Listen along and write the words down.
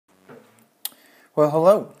Well,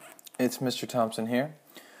 hello, it's Mr. Thompson here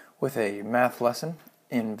with a math lesson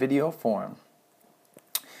in video form.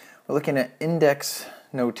 We're looking at index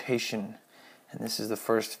notation, and this is the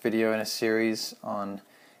first video in a series on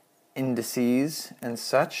indices and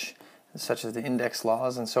such as the index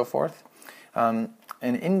laws and so forth. An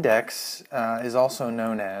index is also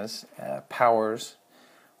known as powers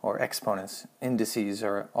or exponents. Indices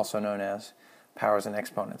are also known as powers and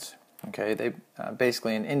exponents. Okay,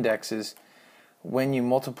 basically an index is when you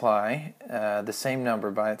multiply the same number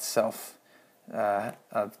by itself a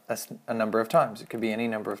number of times. It could be any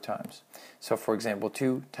number of times. So for example,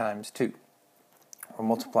 2 times 2. We're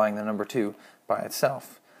multiplying the number 2 by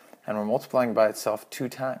itself. And we're multiplying by itself 2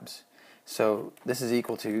 times. So this is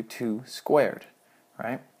equal to 2 squared,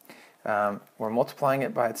 right? We're multiplying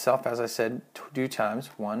it by itself, as I said, 2 times,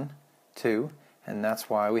 1, 2, and that's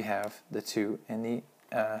why we have the 2 in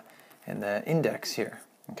the index here.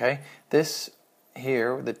 Okay, this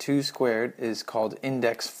here, the 2 squared, is called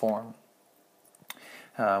index form.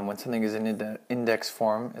 When something is in index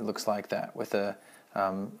form, it looks like that, with a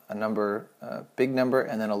number, a big number,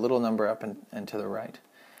 and then a little number up and to the right.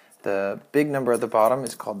 The big number at the bottom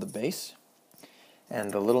is called the base,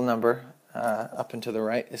 and the little number up and to the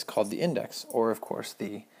right is called the index, or of course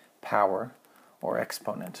the power or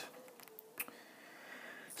exponent.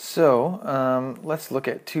 So let's look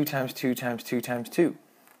at 2 times 2 times 2 times 2.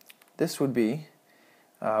 This would be,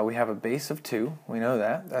 we have a base of 2, we know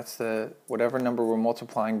that. That's whatever number we're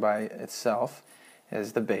multiplying by itself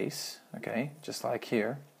is the base, okay, just like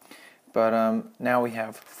here. But now we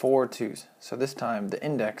have 4 2's, so this time the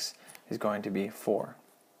index is going to be 4.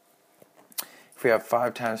 If we have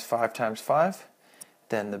 5 times 5 times 5,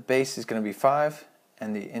 then the base is going to be 5,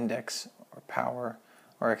 and the index or power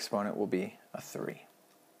or exponent will be a 3.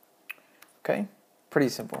 Okay, pretty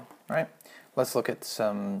simple, right? Let's look at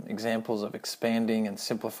some examples of expanding and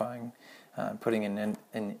simplifying, putting in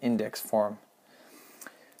index form.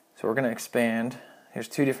 So we're going to expand. Here's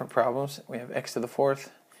 2 different problems. We have x to the 4th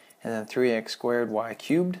and then 3x squared y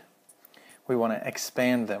cubed. We want to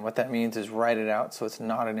expand them. What that means is write it out so it's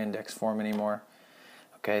not an index form anymore.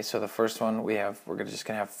 Okay, so the first one we're just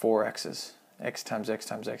going to have 4 x's. X times x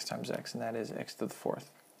times x times x, and that is x to the 4th.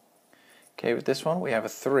 Okay, with this one we have a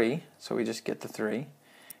 3, so we just get the 3.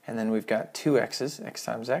 And then we've got 2 x's, x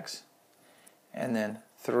times x, and then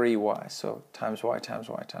 3y, so times y times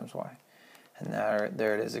y times y. And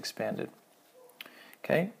there it is expanded.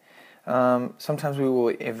 Okay, sometimes we will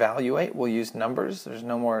evaluate, we'll use numbers. There's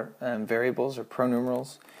no more variables or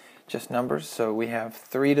pronumerals, just numbers. So we have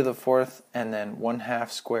 3 to the 4th and then 1/2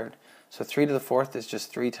 squared. So 3 to the 4th is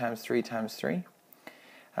just 3 times 3 times 3.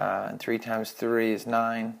 And 3 times 3 is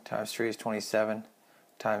 9, times 3 is 27,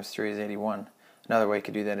 times 3 is 81. Another way you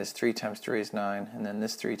could do that is 3 times 3 is 9, and then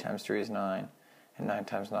this 3 times 3 is 9, and 9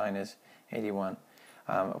 times 9 is 81.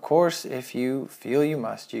 Of course, if you feel you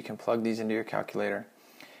must, you can plug these into your calculator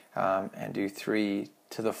and do 3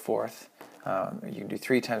 to the 4th. You can do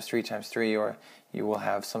 3 times 3 times 3, or you will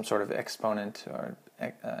have some sort of exponent or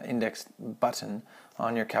index button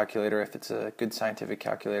on your calculator if it's a good scientific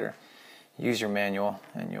calculator. Use your manual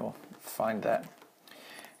and you'll find that.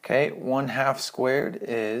 Okay, 1/2 squared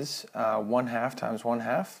is 1/2 times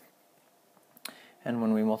 1/2. And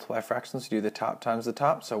when we multiply fractions, we do the top times the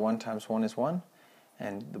top. So 1 times 1 is 1.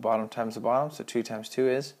 And the bottom times the bottom. So 2 times 2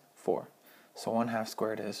 is 4. So 1/2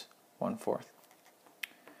 squared is 1/4.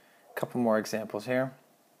 A couple more examples here.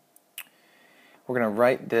 We're going to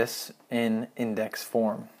write this in index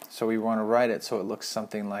form. So we want to write it so it looks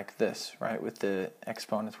something like this, right? With the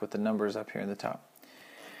exponents, with the numbers up here in the top.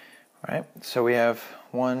 Right, so we have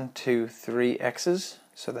 1, 2, 3 x's,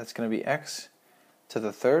 so that's going to be x to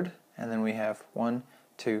the 3rd, and then we have 1,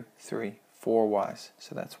 2, 3, 4 y's,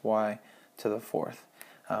 so that's y to the 4th.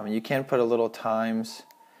 You can put a little times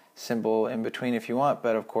symbol in between if you want,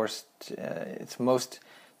 but of course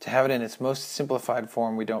to have it in its most simplified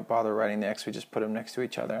form, we don't bother writing the x, we just put them next to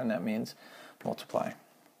each other, and that means multiply.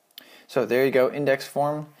 So there you go, index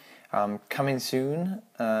form. Coming soon.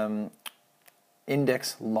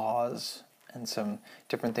 Index laws and some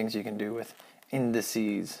different things you can do with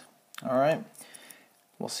indices. Alright,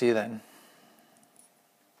 we'll see you then.